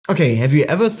Okay, have you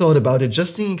ever thought about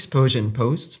adjusting exposure in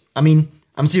post? I mean,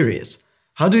 I'm serious.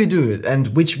 How do you do it, and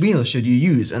which wheel should you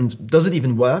use, and does it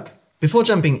even work? Before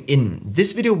jumping in,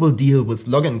 this video will deal with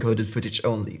log-encoded footage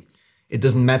only. It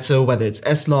doesn't matter whether it's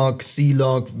S-log,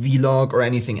 C-log, V-log or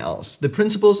anything else. The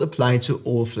principles apply to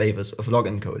all flavors of log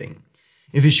encoding.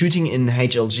 If you're shooting in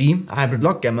HLG, a hybrid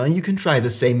log gamma, you can try the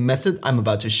same method I'm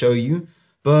about to show you,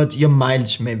 but your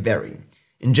mileage may vary.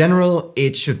 In general,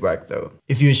 it should work though.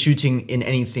 If you're shooting in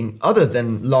anything other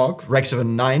than log, Rec.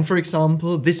 709 for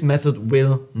example, this method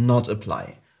will not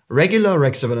apply. Regular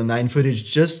Rec. 709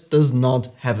 footage just does not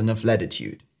have enough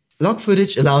latitude. Log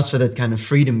footage allows for that kind of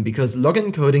freedom because log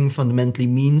encoding fundamentally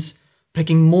means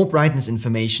packing more brightness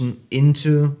information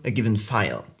into a given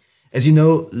file. As you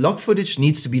know, log footage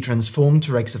needs to be transformed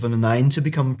to Rec. 709 to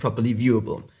become properly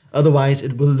viewable, otherwise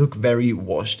it will look very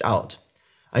washed out.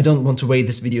 I don't want to weigh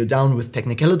this video down with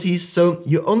technicalities, so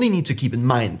you only need to keep in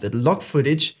mind that log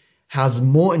footage has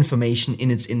more information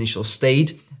in its initial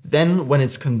state than when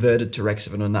it's converted to Rec.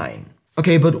 709.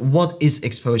 Okay, but what is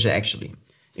exposure actually?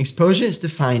 Exposure is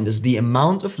defined as the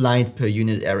amount of light per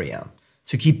unit area.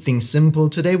 To keep things simple,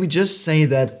 today we just say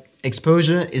that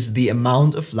exposure is the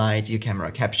amount of light your camera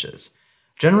captures.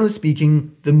 Generally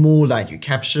speaking, the more light you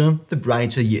capture, the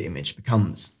brighter your image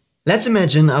becomes. Let's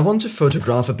imagine I want to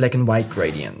photograph a black and white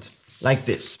gradient, like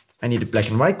this. I need a black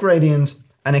and white gradient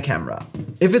and a camera.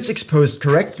 If it's exposed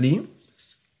correctly,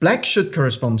 black should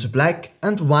correspond to black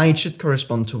and white should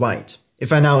correspond to white.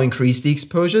 If I now increase the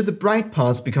exposure, the bright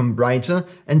parts become brighter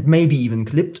and maybe even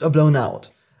clipped or blown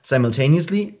out.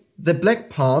 Simultaneously, the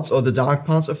black parts or the dark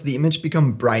parts of the image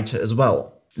become brighter as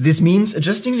well. This means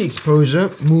adjusting the exposure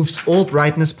moves all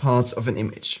brightness parts of an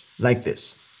image, like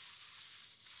this.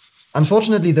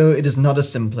 Unfortunately though, it is not as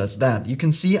simple as that. You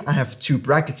can see I have two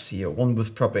brackets here, one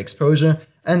with proper exposure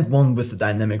and one with the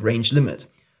dynamic range limit.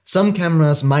 Some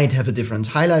cameras might have a different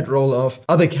highlight roll-off,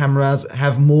 other cameras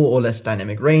have more or less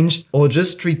dynamic range, or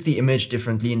just treat the image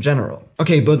differently in general.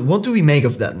 Okay, but what do we make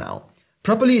of that now?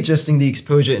 Properly adjusting the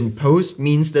exposure in post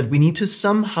means that we need to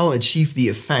somehow achieve the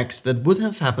effects that would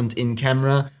have happened in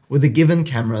camera with a given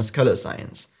camera's color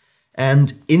science.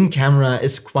 And in camera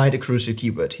is quite a crucial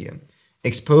keyword here.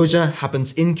 Exposure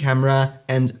happens in camera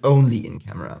and only in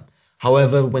camera.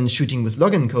 However, when shooting with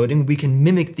log encoding, we can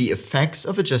mimic the effects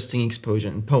of adjusting exposure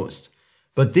in post.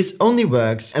 But this only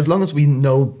works as long as we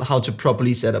know how to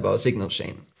properly set up our signal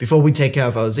chain. Before we take care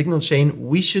of our signal chain,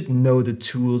 we should know the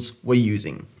tools we're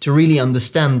using. To really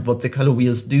understand what the color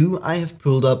wheels do, I have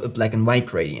pulled up a black and white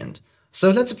gradient. So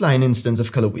let's apply an instance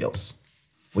of color wheels.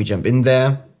 We jump in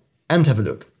there and have a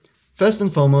look. First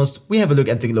and foremost, we have a look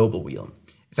at the global wheel.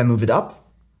 If I move it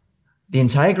up, the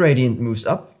entire gradient moves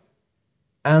up,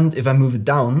 and if I move it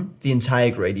down, the entire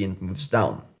gradient moves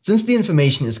down. Since the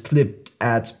information is clipped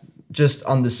at just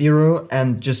under 0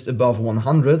 and just above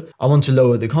 100, I want to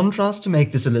lower the contrast to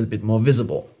make this a little bit more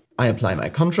visible. I apply my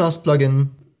contrast plugin,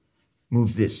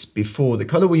 move this before the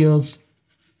color wheels,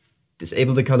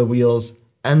 disable the color wheels,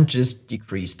 and just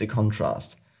decrease the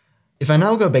contrast. If I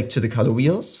now go back to the color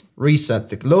wheels, reset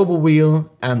the global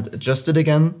wheel, and adjust it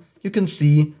again, you can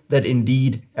see that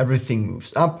indeed everything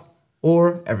moves up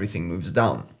or everything moves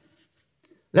down.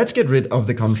 Let's get rid of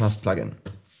the contrast plugin.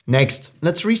 Next,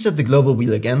 let's reset the global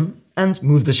wheel again and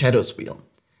move the shadows wheel.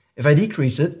 If I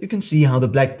decrease it, you can see how the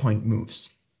black point moves.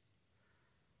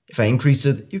 If I increase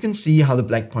it, you can see how the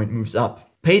black point moves up.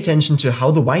 Pay attention to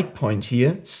how the white point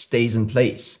here stays in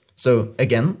place. So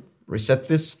again, reset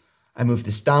this, I move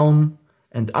this down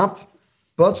and up,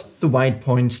 but the white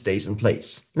point stays in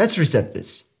place. Let's reset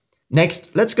this.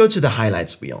 Next, let's go to the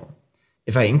highlights wheel.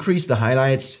 If I increase the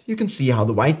highlights, you can see how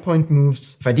the white point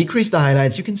moves. If I decrease the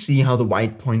highlights, you can see how the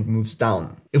white point moves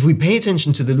down. If we pay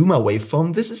attention to the luma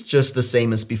waveform, this is just the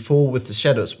same as before with the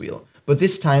shadows wheel, but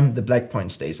this time the black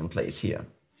point stays in place here.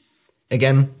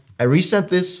 Again, I reset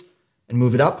this and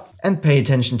move it up and pay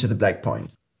attention to the black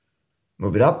point.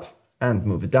 Move it up and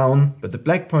move it down, but the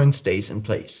black point stays in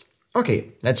place.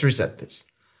 Okay, let's reset this.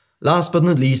 Last but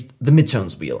not least, the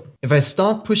midtones wheel. If I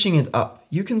start pushing it up,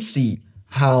 you can see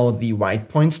how the white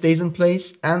point stays in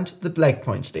place and the black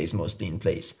point stays mostly in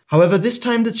place. However, this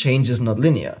time the change is not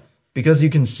linear, because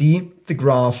you can see the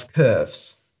graph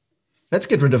curves. Let's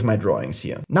get rid of my drawings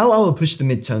here. Now I will push the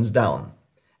midtones down.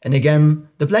 And again,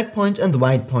 the black point and the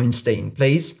white point stay in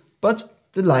place, but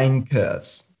the line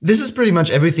curves. This is pretty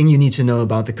much everything you need to know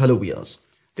about the color wheels.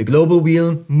 The global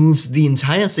wheel moves the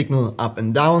entire signal up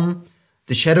and down.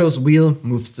 The shadows wheel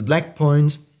moves the black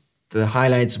point, the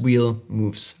highlights wheel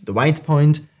moves the white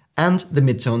point, and the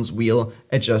midtones wheel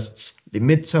adjusts the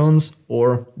midtones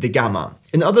or the gamma.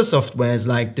 In other softwares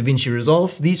like DaVinci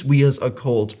Resolve, these wheels are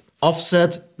called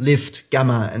offset, lift,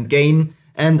 gamma, and gain,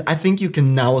 and I think you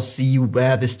can now see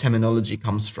where this terminology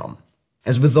comes from.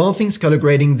 As with all things color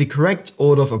grading, the correct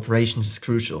order of operations is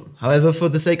crucial. However, for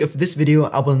the sake of this video,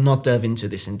 I will not delve into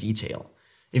this in detail.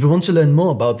 If you want to learn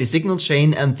more about the signal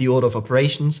chain and the order of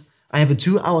operations, I have a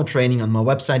 2-hour training on my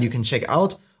website you can check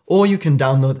out, or you can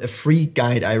download a free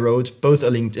guide I wrote, both are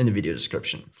linked in the video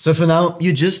description. So for now,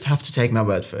 you just have to take my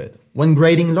word for it. When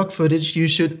grading log footage, you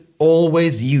should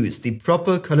always use the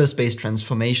proper color space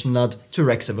transformation LUT to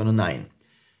Rec. 709.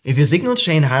 If your signal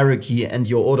chain hierarchy and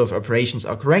your order of operations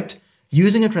are correct,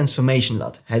 using a transformation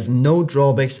LUT has no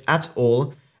drawbacks at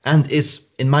all and is,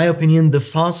 in my opinion, the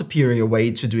far superior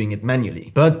way to doing it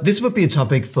manually. But this would be a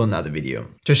topic for another video.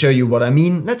 To show you what I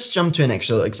mean, let's jump to an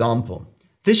actual example.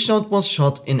 This shot was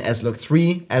shot in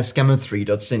S-Log3 as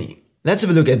gamma3.cine. Let's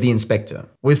have a look at the inspector.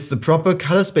 With the proper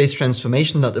color space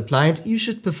transformation LUT applied, you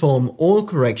should perform all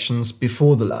corrections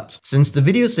before the LUT. Since the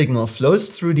video signal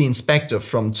flows through the inspector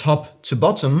from top to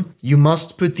bottom, you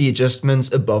must put the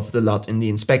adjustments above the LUT in the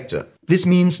inspector. This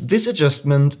means this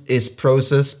adjustment is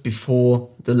processed before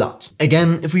the LUT.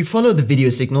 Again, if we follow the video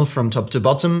signal from top to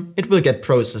bottom, it will get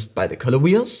processed by the color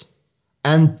wheels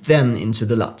and then into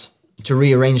the LUT. To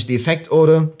rearrange the effect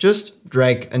order, just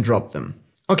drag and drop them.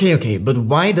 Okay, but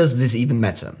why does this even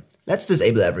matter? Let's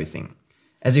disable everything.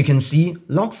 As you can see,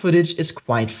 log footage is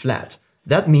quite flat.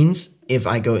 That means if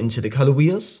I go into the color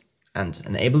wheels and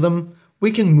enable them,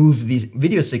 we can move the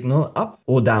video signal up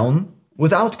or down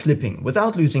without clipping,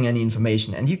 without losing any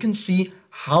information, and you can see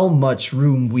how much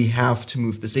room we have to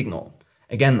move the signal.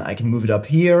 Again, I can move it up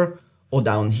here or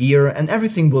down here and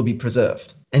everything will be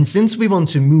preserved. And since we want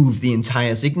to move the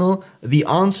entire signal, the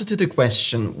answer to the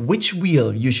question which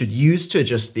wheel you should use to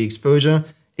adjust the exposure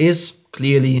is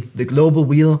clearly the global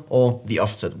wheel or the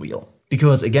offset wheel.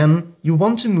 Because again, you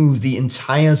want to move the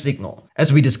entire signal.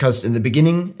 As we discussed in the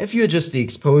beginning, if you adjust the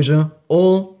exposure,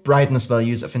 all brightness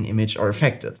values of an image are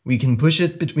affected. We can push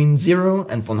it between 0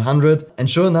 and 100,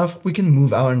 and sure enough, we can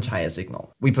move our entire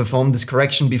signal. We perform this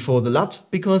correction before the LUT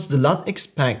because the LUT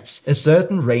expects a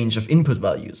certain range of input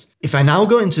values. If I now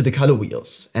go into the color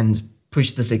wheels and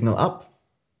push the signal up,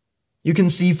 you can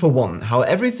see for one how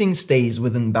everything stays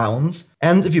within bounds,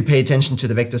 and if you pay attention to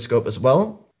the vector scope as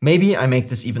well, maybe I make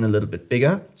this even a little bit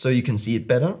bigger so you can see it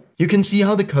better. You can see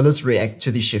how the colors react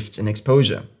to the shifts in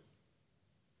exposure.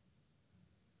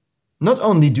 Not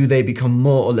only do they become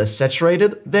more or less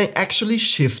saturated, they actually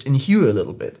shift in hue a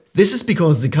little bit. This is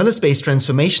because the color space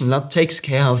transformation LUT takes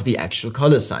care of the actual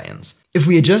color science. If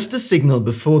we adjust the signal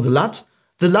before the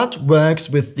LUT works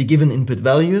with the given input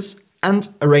values and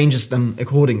arranges them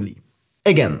accordingly.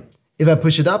 Again, if I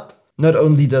push it up, not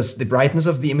only does the brightness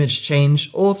of the image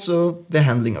change, also the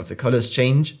handling of the colors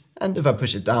change, and if I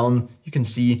push it down, you can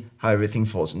see how everything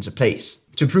falls into place.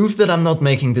 To prove that I'm not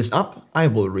making this up, I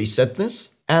will reset this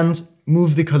and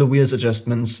move the color wheels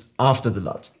adjustments after the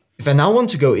LUT. If I now want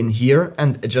to go in here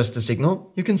and adjust the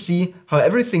signal, you can see how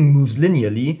everything moves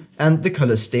linearly and the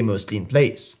colors stay mostly in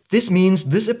place. This means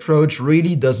this approach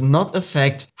really does not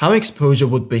affect how exposure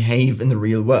would behave in the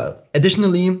real world.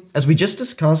 Additionally, as we just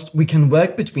discussed, we can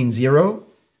work between 0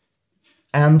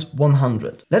 and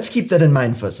 100. Let's keep that in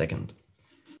mind for a second.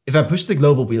 If I push the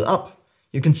global wheel up,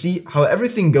 you can see how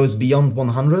everything goes beyond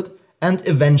 100 and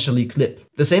eventually clip.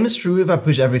 The same is true if I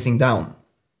push everything down.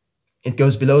 It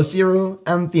goes below 0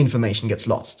 and the information gets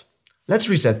lost. Let's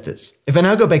reset this. If I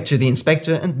now go back to the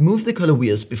inspector and move the color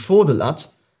wheels before the LUT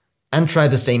and try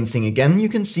the same thing again, you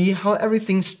can see how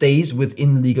everything stays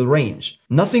within legal range.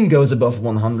 Nothing goes above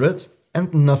 100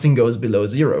 and nothing goes below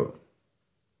 0.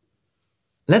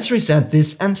 Let's reset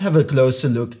this and have a closer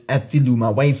look at the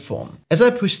Luma waveform. As I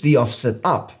push the offset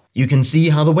up, you can see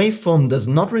how the waveform does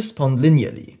not respond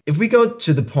linearly. If we go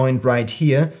to the point right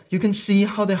here, you can see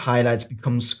how the highlights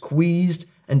become squeezed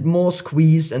and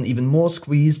even more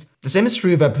squeezed. The same is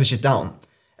true if I push it down.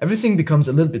 Everything becomes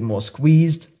a little bit more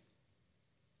squeezed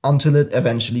until it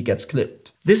eventually gets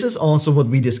clipped. This is also what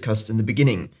we discussed in the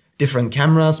beginning. Different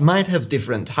cameras might have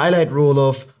different highlight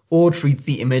roll-off or treat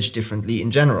the image differently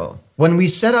in general. When we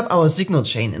set up our signal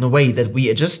chain in a way that we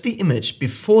adjust the image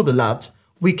before the LUT,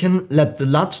 we can let the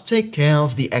LUT take care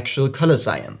of the actual color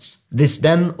science. This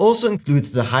then also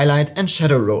includes the highlight and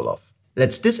shadow roll-off.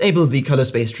 Let's disable the color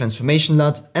space transformation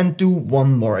LUT and do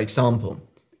one more example.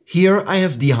 Here I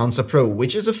have Dehancer Pro,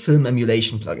 which is a film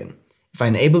emulation plugin. If I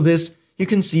enable this, you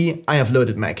can see I have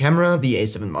loaded my camera, the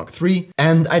A7 Mark III,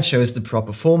 and I chose the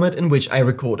proper format in which I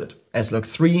recorded,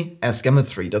 S-Log3 as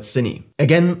gamma3.cine.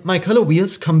 Again, my color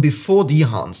wheels come before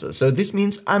Dehancer, so this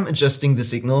means I'm adjusting the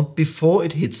signal before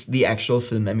it hits the actual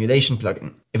film emulation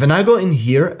plugin. If I now go in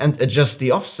here and adjust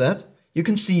the offset, you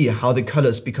can see how the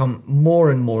colors become more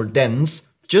and more dense,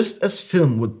 just as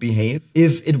film would behave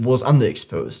if it was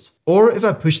underexposed. Or if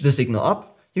I push the signal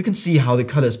up, you can see how the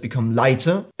colors become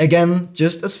lighter, again,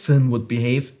 just as film would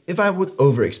behave if I would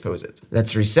overexpose it.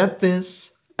 Let's reset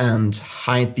this and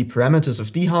hide the parameters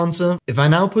of dehancer. If I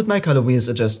now put my color wheels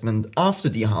adjustment after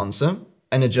dehancer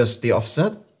and adjust the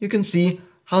offset, you can see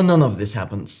how none of this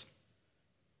happens.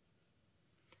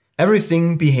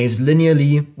 Everything behaves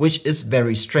linearly, which is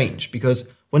very strange, because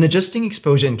when adjusting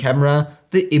exposure in camera,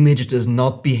 the image does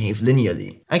not behave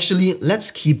linearly. Actually,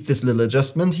 let's keep this little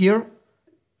adjustment here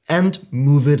and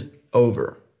move it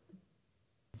over.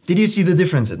 Did you see the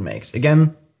difference it makes?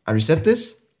 Again, I reset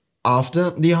this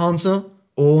after dehancer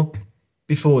or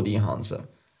before dehancer.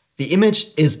 The image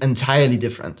is entirely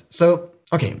different. So,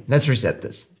 okay, let's reset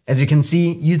this. As you can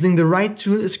see, using the right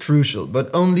tool is crucial, but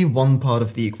only one part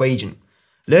of the equation.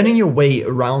 Learning your way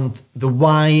around the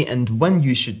why and when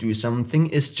you should do something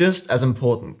is just as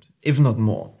important, if not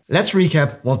more. Let's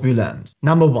recap what we learned.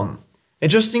 Number 1.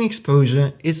 Adjusting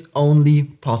exposure is only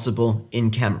possible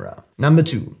in camera. Number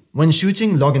 2. When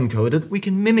shooting log-encoded, we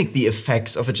can mimic the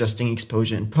effects of adjusting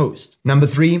exposure in post. Number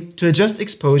 3. To adjust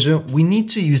exposure, we need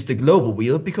to use the global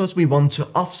wheel because we want to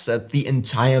offset the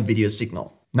entire video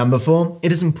signal. Number 4.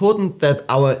 It is important that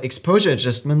our exposure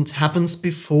adjustment happens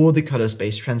before the color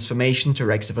space transformation to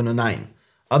Rec. 709.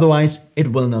 Otherwise,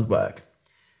 it will not work.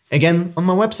 Again, on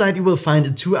my website you will find a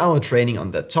 2-hour training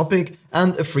on that topic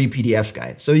and a free PDF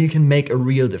guide, so you can make a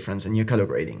real difference in your color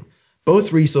grading.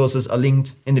 Both resources are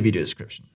linked in the video description.